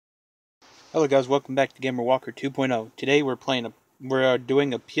Hello guys, welcome back to Gamer Walker 2.0. Today we're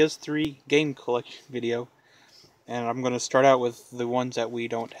doing a PS3 game collection video, and I'm going to start out with the ones that we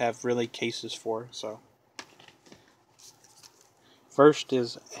don't have really cases for. So first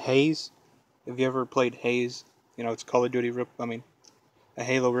is Haze. Have you ever played Haze? You know, it's Call of Duty a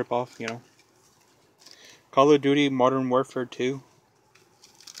Halo ripoff, you know. Call of Duty Modern Warfare 2,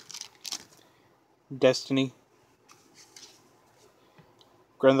 Destiny,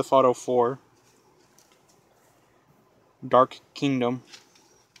 Grand Theft Auto 4, Dark Kingdom,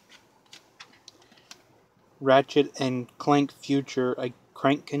 Ratchet and Clank Future, a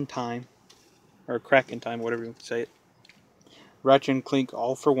Crank in Time, or Crack in Time, whatever you say it. Ratchet and Clank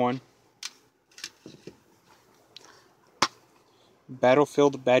All for One,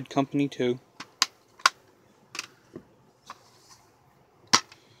 Battlefield Bad Company 2,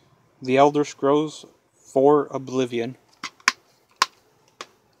 The Elder Scrolls 4 Oblivion,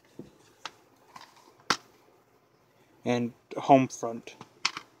 and Homefront.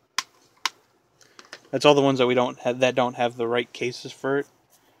 That's all the ones that we don't have the right cases for it.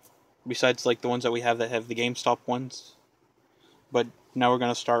 Besides, like the ones that we have that have the GameStop ones. But now we're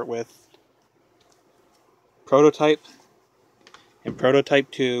gonna start with Prototype and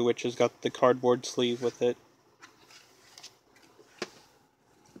Prototype 2, which has got the cardboard sleeve with it.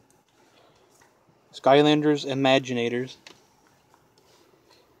 Skylanders Imaginators,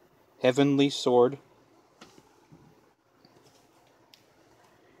 Heavenly Sword,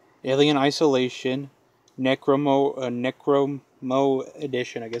 Alien Isolation, Necromo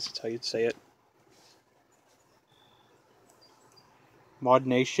Edition, I guess that's how you'd say it. Mod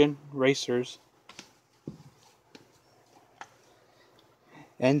Nation Racers,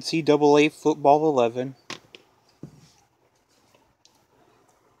 NCAA Football 11,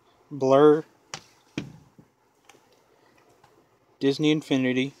 Blur, Disney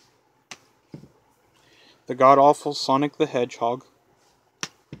Infinity, the god-awful Sonic the Hedgehog,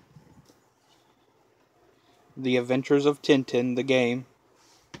 The Adventures of Tintin, the game,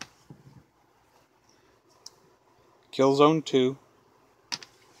 Killzone 2,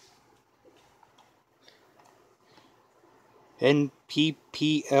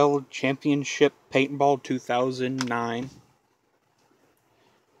 NPPL Championship Paintball 2009.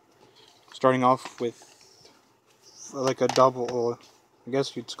 Starting off with like a double, I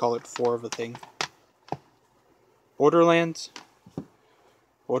guess you'd call it 4 of a thing. Borderlands,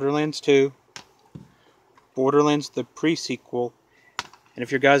 Borderlands 2, Borderlands the pre-sequel, and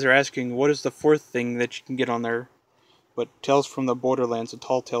if you guys are asking what is the 4th thing that you can get on there, but Tales from the Borderlands, a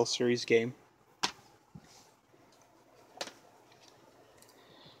Tall Tales series game.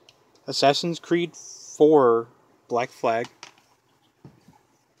 Assassin's Creed 4 Black Flag,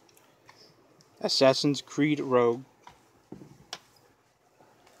 Assassin's Creed Rogue,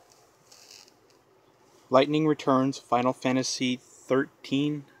 Lightning Returns Final Fantasy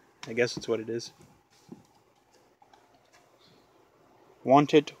 13, I guess that's what it is.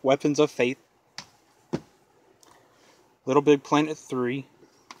 Wanted Weapons of Faith, Little Big Planet 3,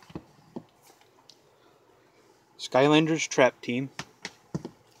 Skylanders Trap Team,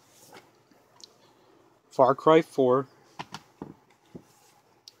 Far Cry 4,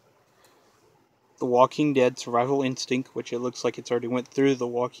 The Walking Dead Survival Instinct, which it looks like it's already went through The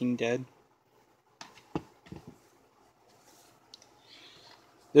Walking Dead.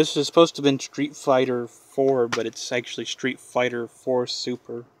 This is supposed to have been Street Fighter 4, but it's actually Street Fighter 4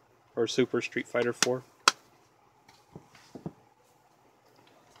 Super, or Super Street Fighter 4.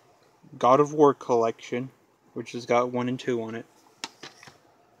 God of War Collection, which has got 1 and 2 on it.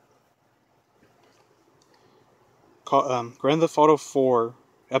 Grand Theft Auto 4,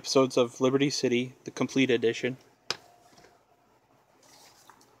 Episodes of Liberty City, the Complete Edition.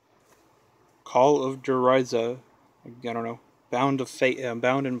 Call of Duty, I don't know, Bound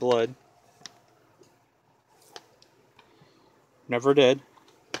in Blood. Never Dead.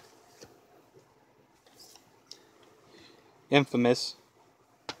 Infamous.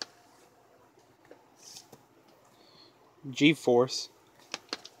 G-Force.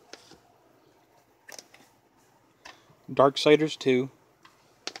 Darksiders 2,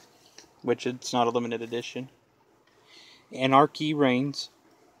 which it's not a limited edition. Anarchy Reigns.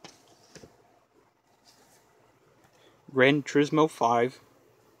 Gran Turismo 5.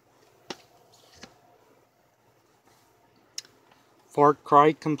 Far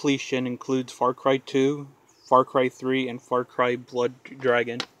Cry Completion includes Far Cry 2, Far Cry 3, and Far Cry Blood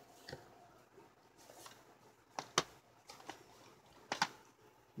Dragon.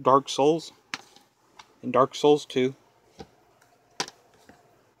 Dark Souls and Dark Souls 2.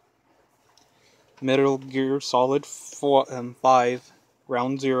 Metal Gear Solid 5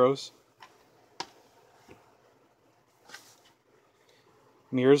 Ground Zeroes.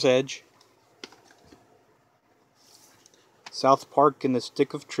 Mirror's Edge, South Park and the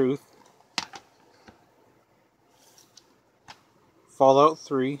Stick of Truth, Fallout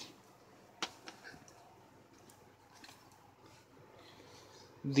 3,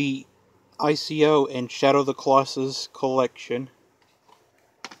 the ICO and Shadow of the Colossus collection,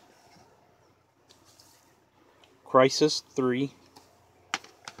 Crisis 3,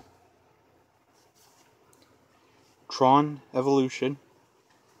 Tron Evolution,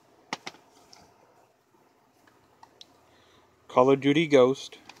 Call of Duty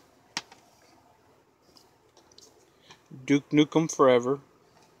Ghost, Duke Nukem Forever,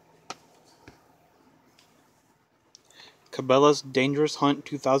 Cabela's Dangerous Hunt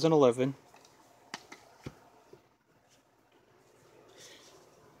 2011,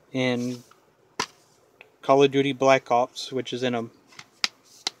 and Call of Duty Black Ops, which is in a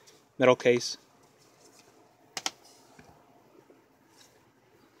metal case.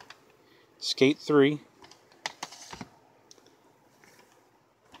 Skate 3,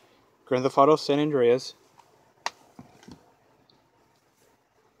 Grand Theft Auto San Andreas,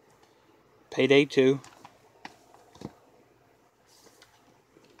 Payday 2,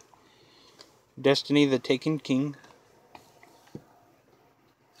 Destiny the Taken King,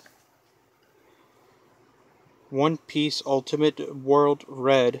 One Piece Ultimate World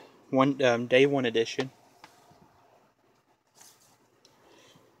Red Day 1 Edition,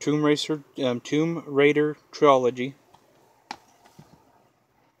 Tomb Raider Trilogy,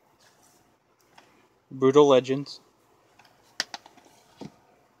 Brutal Legends,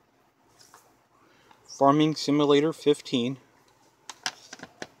 Farming Simulator 15,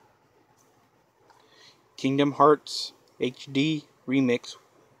 Kingdom Hearts HD Remix,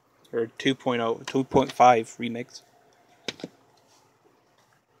 or 2.0, 2.5 Remix,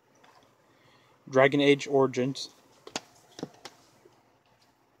 Dragon Age Origins,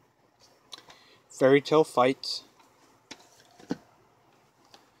 Fairy Tale Fights,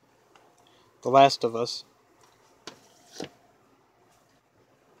 The Last of Us,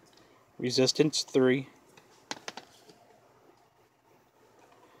 Resistance 3,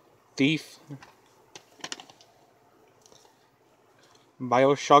 Thief,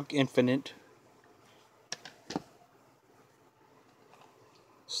 BioShock Infinite,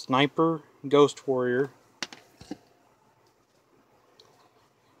 Sniper Ghost Warrior,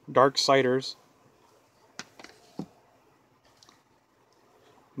 Darksiders,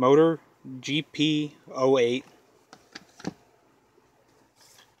 Motor GP 08,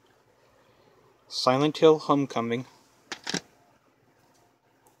 Silent Hill Homecoming,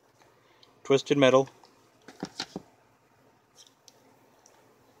 Twisted Metal,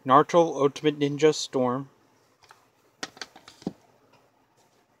 Naruto Ultimate Ninja Storm,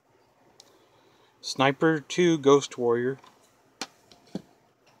 Sniper 2 Ghost Warrior,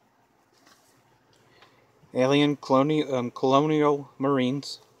 Alien Colonial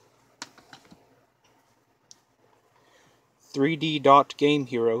Marines, 3D Dot Game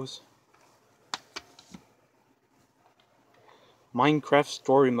Heroes, Minecraft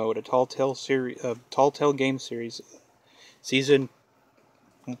Story Mode, a Telltale game series, Season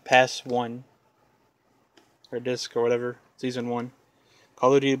Pass 1, or Disc or whatever, Season 1,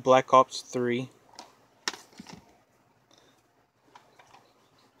 Call of Duty Black Ops 3,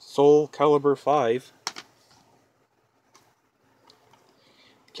 Soul Calibur 5,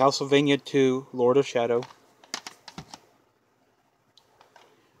 Castlevania 2 Lord of Shadow,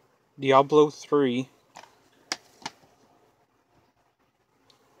 Diablo 3,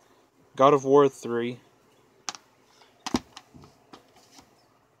 God of War 3,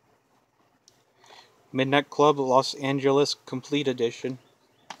 Midnight Club Los Angeles Complete Edition,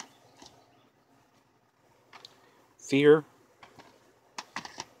 Fear,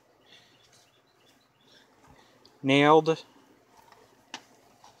 Nailed,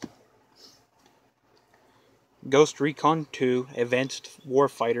 Ghost Recon 2 Advanced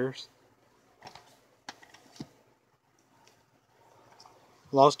Warfighters,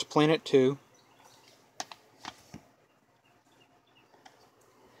 Lost Planet 2,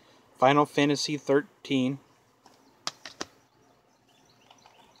 Final Fantasy 13,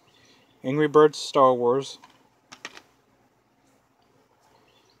 Angry Birds Star Wars,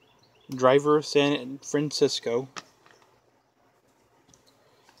 Driver San Francisco,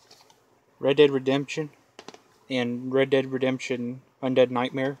 Red Dead Redemption, and Red Dead Redemption Undead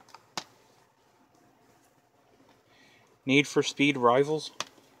Nightmare, Need for Speed Rivals,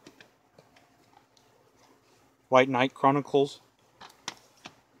 White Knight Chronicles,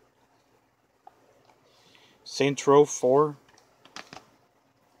 Saints Row 4,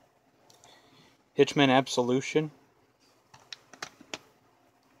 Hitman Absolution,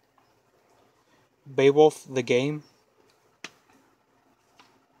 Beowulf the Game,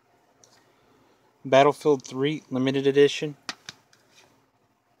 Battlefield 3 Limited Edition,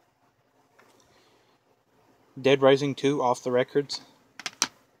 Dead Rising 2 Off the Records,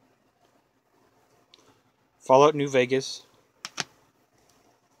 Fallout New Vegas,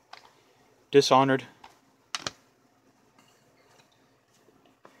 Dishonored,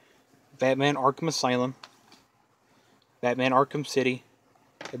 Batman Arkham Asylum, Batman Arkham City,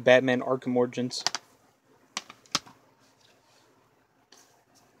 and Batman Arkham Origins,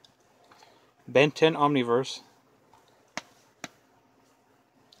 Ben 10 Omniverse,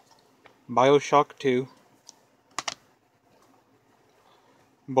 Bioshock 2,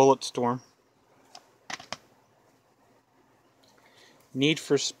 Bulletstorm, Need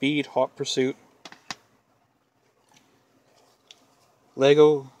for Speed Hot Pursuit,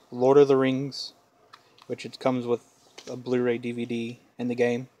 Lego Lord of the Rings, which it comes with a Blu-ray DVD in the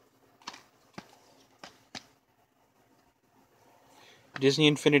game, Disney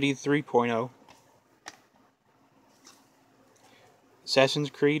Infinity 3.0, Assassin's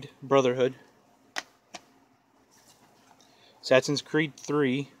Creed Brotherhood, Assassin's Creed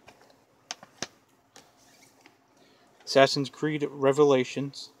 3, Assassin's Creed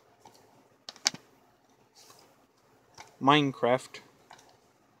Revelations, Minecraft,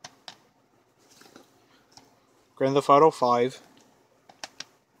 Grand Theft Auto 5,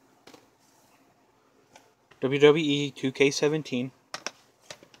 WWE 2K17,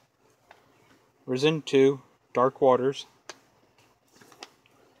 Resident 2 Dark Waters,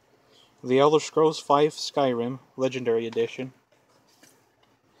 The Elder Scrolls V Skyrim Legendary Edition,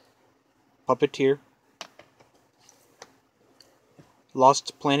 Puppeteer,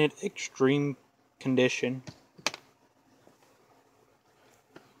 Lost Planet Extreme Condition,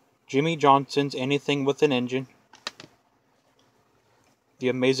 Jimmy Johnson's Anything with an Engine, The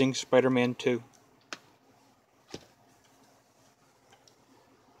Amazing Spider-Man 2,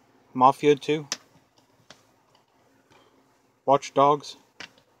 Mafia 2, Watch Dogs,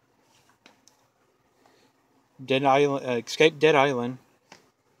 Dead Island, Escape Dead Island,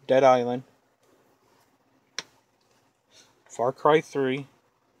 Far Cry 3,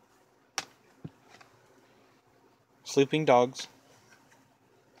 Sleeping Dogs,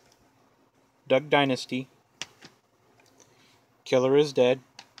 Duck Dynasty, Killer is Dead,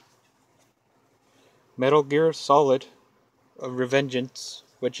 Metal Gear Solid, Revengeance,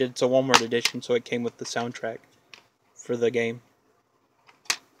 which it's a Walmart edition, so it came with the soundtrack for the game.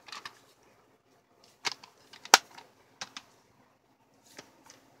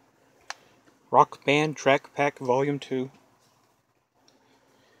 Rock Band Track Pack Volume 2,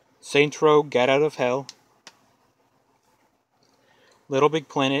 Saints Row Get Out of Hell, Little Big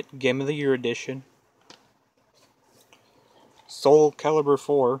Planet Game of the Year Edition, Soul Calibur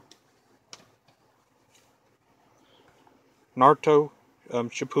 4, Naruto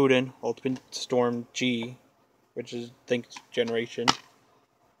Shippuden Ultimate Storm G, which is, I think, Generation,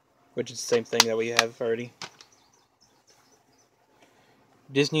 which is the same thing that we have already,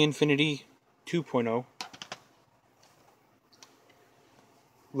 Disney Infinity 2.0,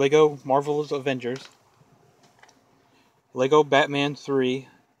 Lego Marvel's Avengers, Lego Batman 3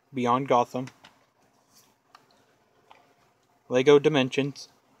 Beyond Gotham, Lego Dimensions,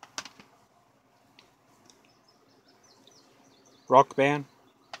 Rock Band,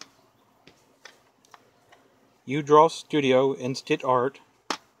 U-Draw Studio Instant Art,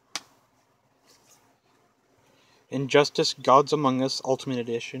 Injustice Gods Among Us Ultimate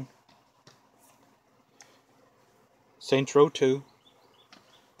Edition, Saints Row 2,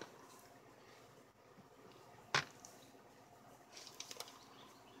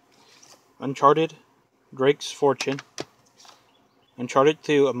 Uncharted Drake's Fortune, Uncharted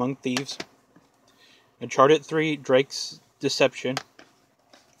 2 Among Thieves, Uncharted 3 Drake's Deception,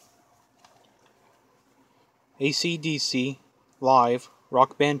 AC/DC Live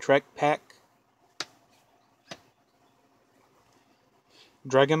Rock Band Track Pack,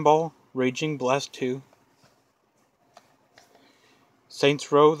 Dragon Ball Raging Blast 2,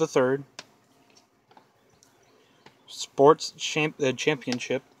 Saints Row the Third, Sports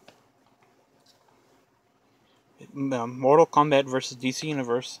Championship, Mortal Kombat vs. DC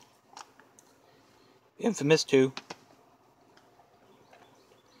Universe, Infamous 2,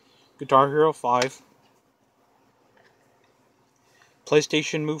 Guitar Hero 5,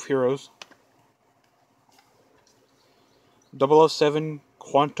 PlayStation Move Heroes, 007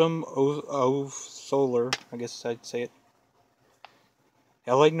 Quantum of Solar, I guess I'd say it,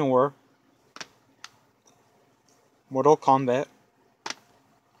 LA Noire, Mortal Kombat,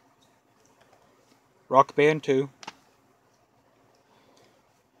 Rock Band 2,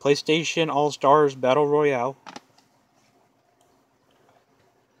 PlayStation All-Stars Battle Royale,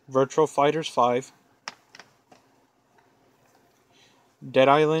 Virtual Fighters 5, Dead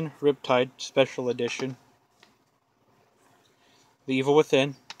Island Riptide Special Edition, The Evil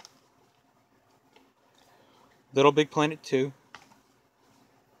Within, Little Big Planet 2,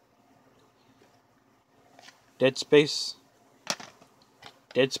 Dead Space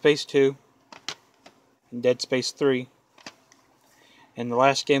 2, and Dead Space 3. And the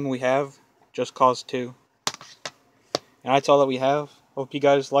last game we have, Just Cause 2. And that's all that we have. Hope you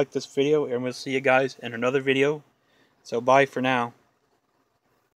guys liked this video, and we'll see you guys in another video. So bye for now.